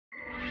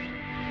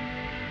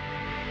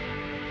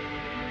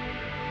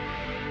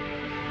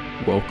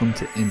Welcome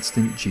to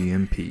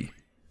InstantGMP.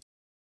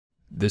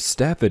 The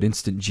staff at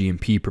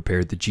InstantGMP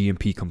prepared the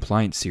GMP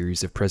compliance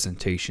series of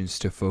presentations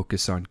to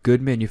focus on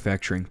good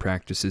manufacturing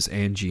practices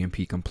and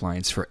GMP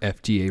compliance for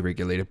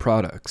FDA-regulated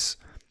products.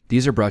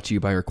 These are brought to you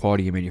by our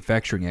quality and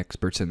manufacturing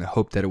experts in the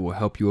hope that it will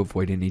help you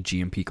avoid any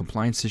GMP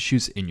compliance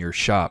issues in your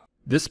shop.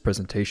 This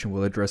presentation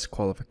will address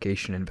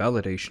qualification and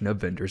validation of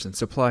vendors and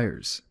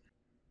suppliers.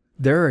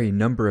 There are a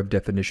number of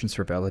definitions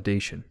for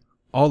validation,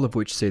 all of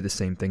which say the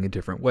same thing in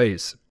different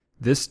ways.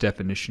 This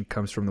definition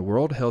comes from the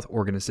World Health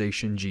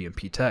Organization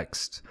GMP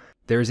text.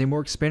 There is a more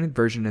expanded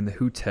version in the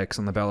WHO text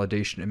on the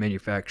validation and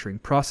manufacturing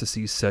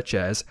processes such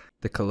as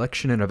the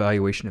collection and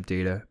evaluation of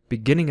data,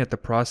 beginning at the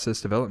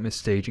process development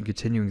stage and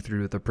continuing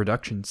through the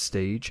production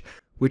stage,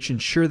 which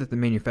ensure that the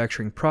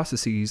manufacturing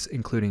processes,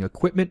 including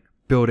equipment,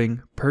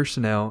 building,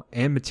 personnel,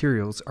 and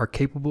materials, are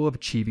capable of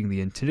achieving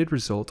the intended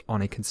result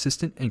on a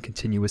consistent and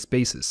continuous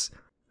basis.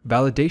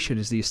 Validation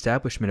is the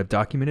establishment of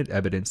documented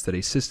evidence that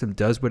a system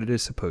does what it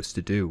is supposed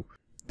to do.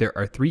 There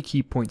are three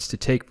key points to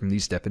take from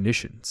these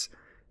definitions.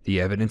 The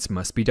evidence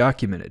must be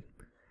documented.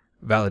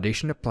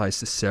 Validation applies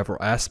to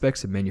several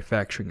aspects of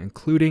manufacturing,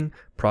 including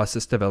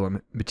process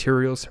development,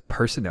 materials,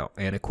 personnel,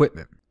 and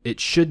equipment. It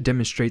should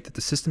demonstrate that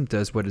the system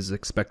does what is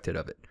expected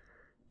of it.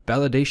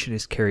 Validation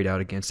is carried out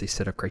against a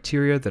set of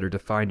criteria that are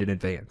defined in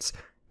advance.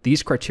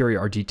 These criteria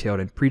are detailed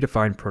in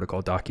predefined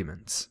protocol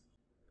documents.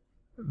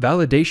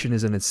 Validation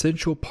is an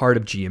essential part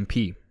of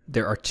GMP.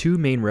 There are two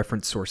main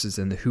reference sources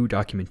in the WHO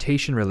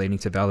documentation relating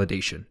to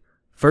validation.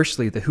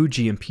 Firstly, the WHO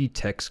GMP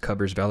text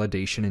covers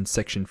validation in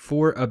Section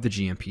 4 of the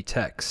GMP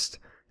text.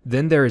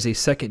 Then there is a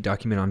second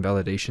document on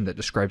validation that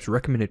describes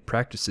recommended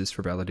practices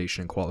for validation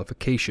and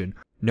qualification,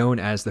 known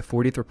as the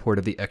 40th Report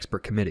of the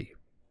Expert Committee.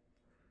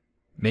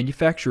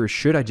 Manufacturers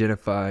should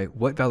identify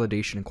what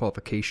validation and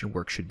qualification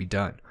work should be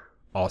done.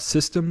 All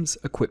systems,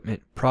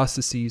 equipment,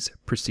 processes,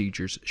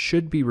 procedures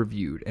should be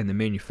reviewed, and the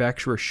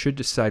manufacturer should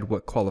decide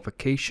what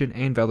qualification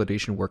and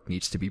validation work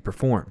needs to be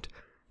performed.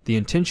 The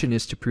intention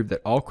is to prove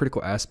that all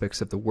critical aspects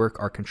of the work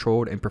are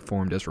controlled and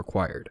performed as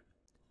required.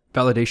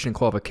 Validation and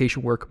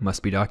qualification work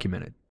must be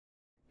documented.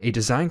 A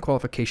design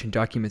qualification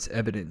documents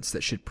evidence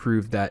that should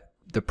prove that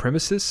the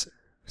premises,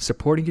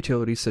 supporting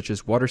utilities such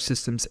as water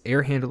systems,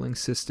 air handling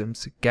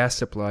systems, gas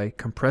supply,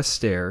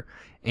 compressed air,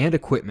 and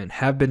equipment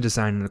have been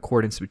designed in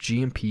accordance with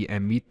GMP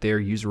and meet their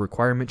user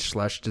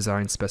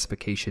requirements/design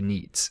specification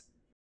needs.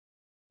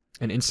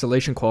 An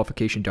installation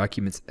qualification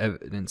documents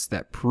evidence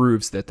that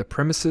proves that the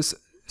premises,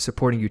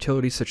 supporting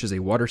utilities such as a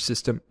water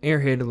system,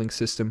 air handling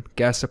system,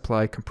 gas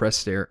supply,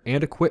 compressed air,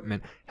 and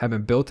equipment have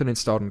been built and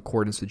installed in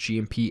accordance with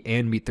GMP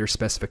and meet their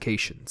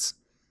specifications.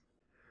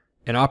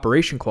 An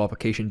operation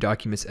qualification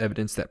documents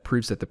evidence that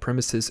proves that the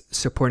premises,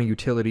 supporting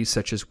utilities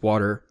such as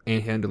water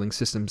and handling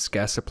systems,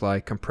 gas supply,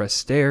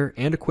 compressed air,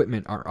 and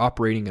equipment are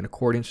operating in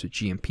accordance with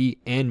GMP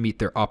and meet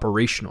their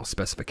operational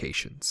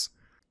specifications.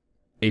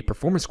 A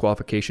performance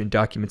qualification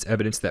documents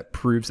evidence that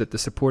proves that the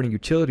supporting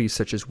utilities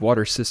such as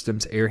water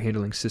systems, air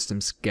handling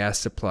systems, gas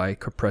supply,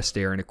 compressed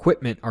air, and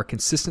equipment are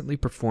consistently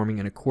performing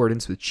in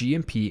accordance with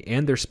GMP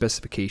and their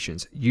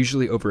specifications,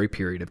 usually over a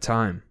period of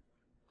time.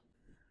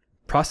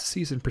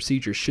 Processes and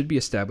procedures should be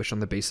established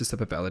on the basis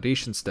of a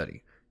validation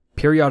study.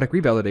 Periodic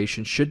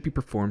revalidation should be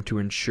performed to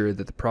ensure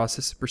that the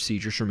process and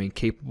procedures remain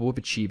capable of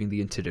achieving the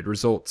intended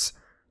results.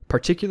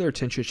 Particular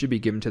attention should be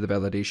given to the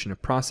validation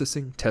of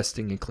processing,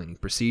 testing, and cleaning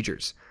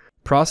procedures.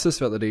 Process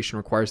validation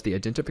requires the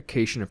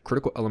identification of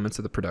critical elements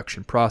of the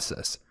production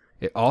process.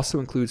 It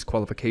also includes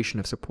qualification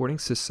of supporting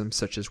systems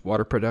such as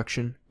water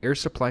production, air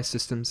supply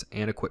systems,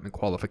 and equipment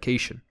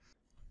qualification.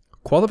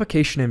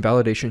 Qualification and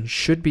validation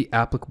should be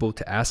applicable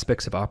to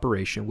aspects of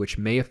operation which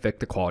may affect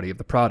the quality of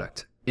the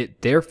product.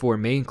 It therefore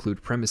may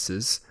include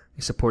premises,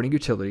 supporting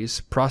utilities,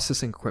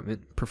 processing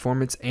equipment,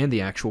 performance, and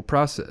the actual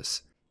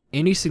process.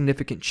 Any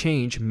significant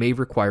change may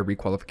require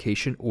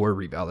requalification or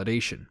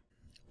revalidation.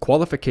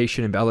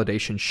 Qualification and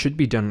validation should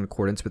be done in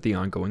accordance with the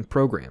ongoing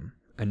program.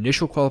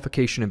 Initial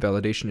qualification and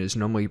validation is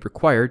normally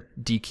required,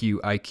 DQ,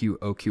 IQ,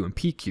 OQ, and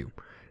PQ.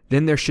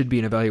 Then there should be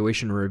an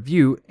evaluation or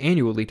review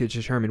annually to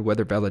determine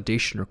whether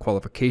validation or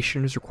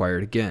qualification is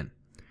required again.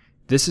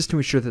 This is to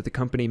ensure that the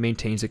company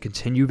maintains a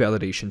continued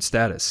validation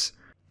status.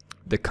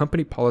 The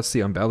company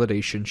policy on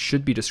validation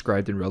should be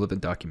described in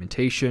relevant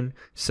documentation,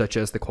 such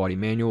as the quality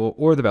manual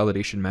or the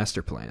validation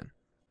master plan.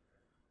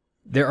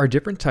 There are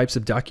different types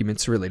of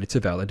documents related to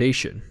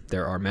validation.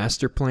 There are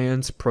master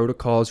plans,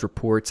 protocols,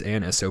 reports,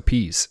 and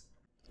SOPs.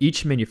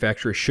 Each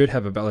manufacturer should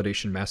have a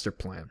validation master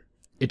plan.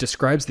 It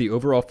describes the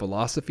overall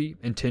philosophy,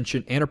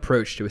 intention, and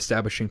approach to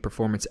establishing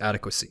performance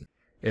adequacy.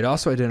 It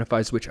also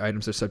identifies which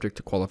items are subject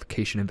to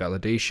qualification and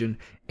validation,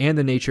 and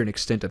the nature and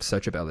extent of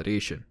such a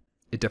validation.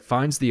 It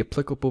defines the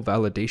applicable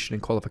validation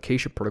and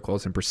qualification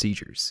protocols and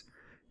procedures.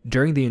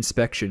 During the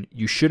inspection,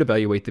 you should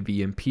evaluate the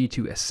VMP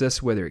to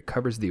assess whether it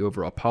covers the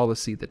overall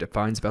policy that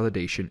defines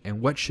validation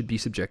and what should be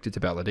subjected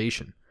to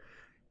validation.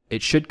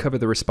 It should cover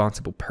the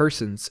responsible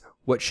persons,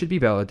 what should be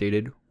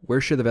validated, where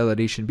should the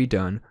validation be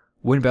done,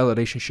 when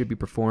validation should be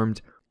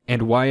performed,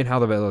 and why and how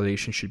the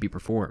validation should be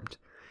performed.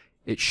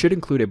 It should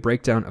include a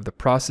breakdown of the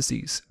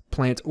processes,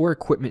 plant, or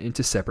equipment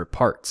into separate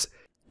parts.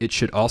 It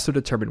should also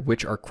determine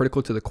which are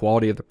critical to the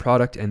quality of the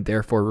product and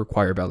therefore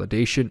require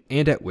validation,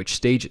 and at which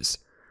stages.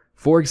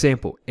 For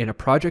example, in a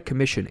project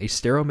commission, a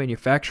sterile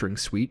manufacturing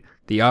suite,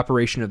 the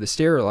operation of the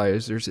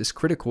sterilizers is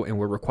critical and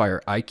will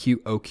require IQ,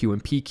 OQ,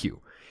 and PQ,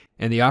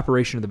 and the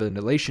operation of the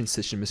ventilation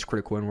system is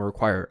critical and will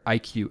require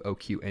IQ,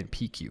 OQ, and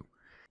PQ.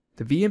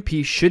 The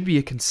VMP should be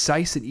a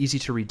concise and easy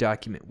to read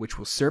document which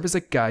will serve as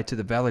a guide to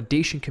the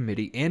validation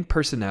committee and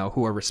personnel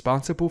who are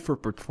responsible for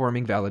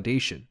performing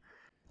validation.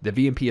 The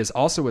VMP is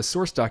also a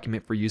source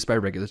document for use by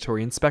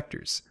regulatory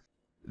inspectors.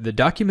 The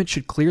document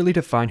should clearly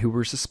define who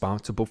is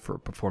responsible for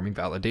performing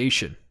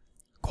validation.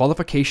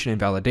 Qualification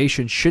and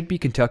validation should be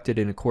conducted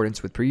in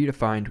accordance with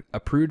predefined,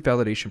 approved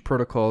validation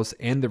protocols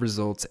and the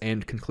results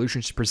and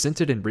conclusions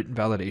presented in written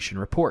validation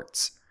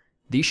reports.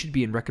 These should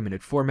be in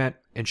recommended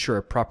format, ensure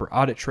a proper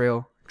audit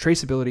trail,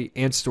 traceability,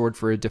 and stored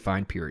for a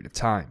defined period of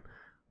time.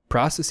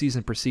 Processes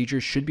and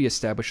procedures should be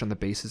established on the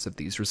basis of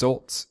these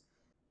results.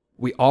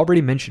 We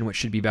already mentioned what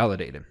should be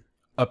validated.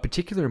 Of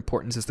particular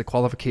importance is the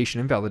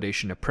qualification and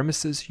validation of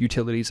premises,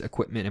 utilities,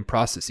 equipment, and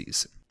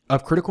processes.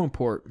 Of critical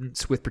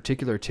importance with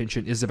particular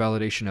attention is the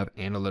validation of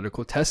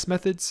analytical test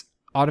methods,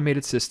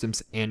 automated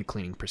systems, and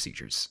cleaning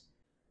procedures.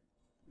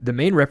 The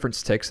main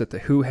reference text that the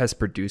WHO has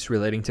produced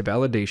relating to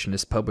validation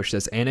is published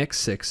as Annex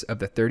 6 of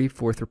the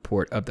 34th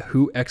report of the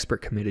WHO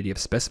Expert Committee of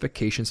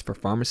Specifications for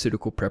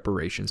Pharmaceutical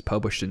Preparations,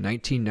 published in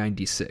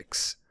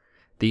 1996.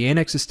 The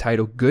annex is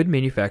titled Good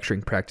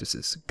Manufacturing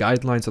Practices,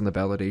 Guidelines on the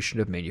Validation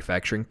of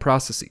Manufacturing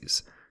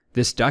Processes.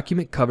 This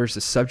document covers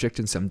the subject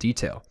in some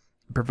detail.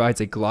 It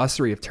provides a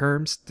glossary of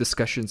terms,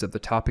 discussions of the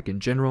topic in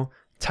general,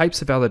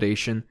 types of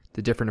validation,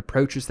 the different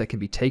approaches that can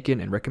be taken,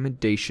 and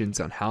recommendations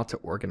on how to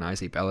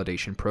organize a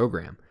validation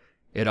program.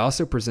 It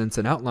also presents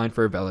an outline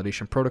for a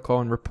validation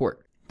protocol and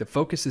report. The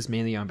focus is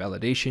mainly on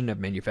validation of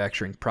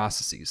manufacturing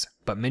processes,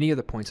 but many of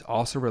the points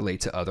also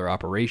relate to other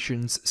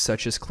operations,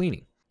 such as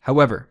cleaning.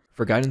 However,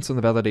 for guidance on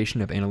the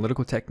validation of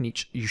analytical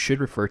techniques, you should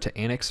refer to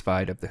Annex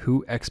 5 of the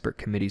WHO Expert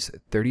Committee's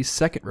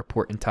 32nd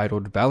report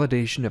entitled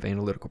Validation of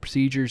Analytical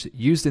Procedures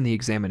Used in the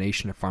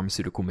Examination of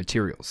Pharmaceutical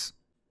Materials.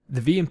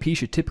 The VMP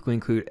should typically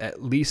include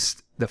at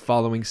least the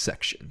following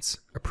sections: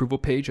 approval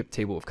page of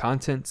table of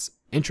contents,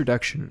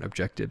 introduction and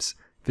objectives,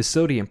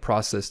 facility and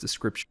process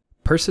description,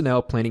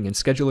 personnel planning and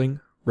scheduling,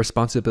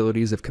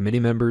 responsibilities of committee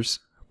members,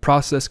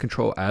 process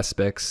control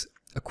aspects,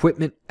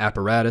 equipment,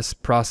 apparatus,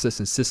 process,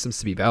 and systems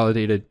to be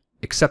validated,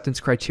 acceptance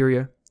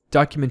criteria,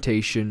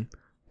 documentation,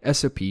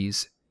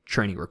 SOPs,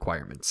 training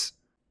requirements.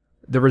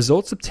 The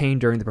results obtained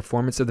during the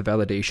performance of the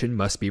validation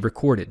must be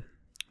recorded.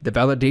 The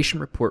validation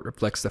report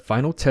reflects the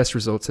final test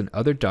results and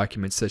other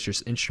documents such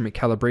as instrument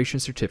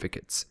calibration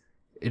certificates.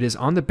 It is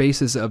on the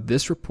basis of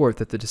this report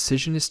that the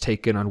decision is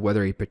taken on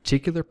whether a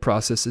particular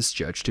process is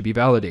judged to be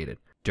validated.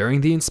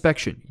 During the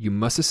inspection, you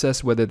must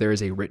assess whether there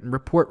is a written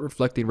report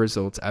reflecting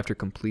results after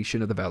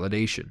completion of the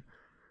validation.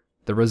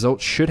 The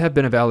results should have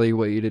been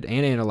evaluated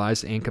and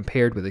analyzed and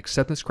compared with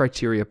acceptance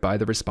criteria by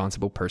the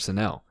responsible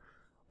personnel.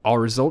 All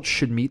results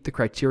should meet the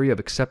criteria of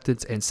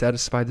acceptance and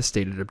satisfy the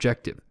stated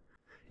objective.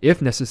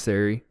 If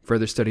necessary,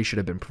 further study should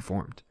have been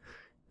performed.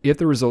 If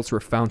the results were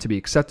found to be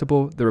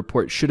acceptable, the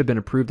report should have been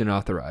approved and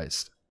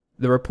authorized.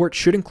 The report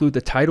should include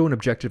the title and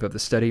objective of the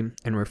study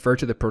and refer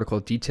to the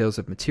protocol details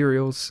of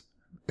materials,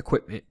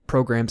 equipment,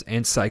 programs,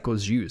 and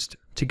cycles used,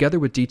 together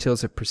with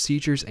details of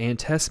procedures and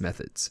test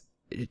methods.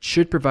 It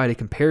should provide a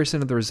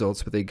comparison of the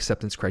results with the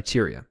acceptance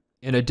criteria.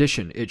 In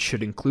addition, it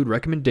should include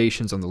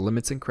recommendations on the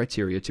limits and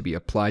criteria to be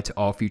applied to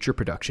all future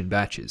production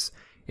batches.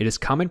 It is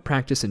common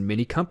practice in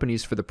many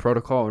companies for the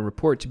protocol and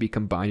report to be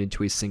combined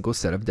into a single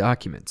set of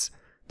documents.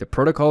 The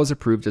protocol is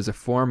approved as a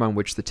form on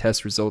which the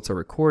test results are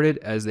recorded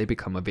as they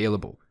become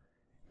available.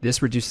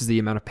 This reduces the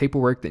amount of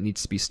paperwork that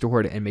needs to be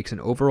stored and makes an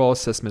overall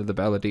assessment of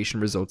the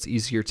validation results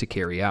easier to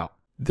carry out.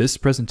 This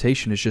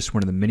presentation is just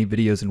one of the many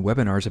videos and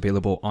webinars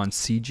available on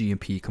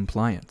CGMP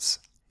compliance.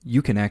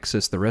 You can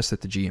access the rest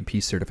at the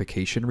GMP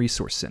Certification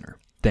Resource Center.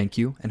 Thank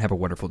you and have a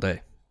wonderful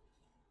day.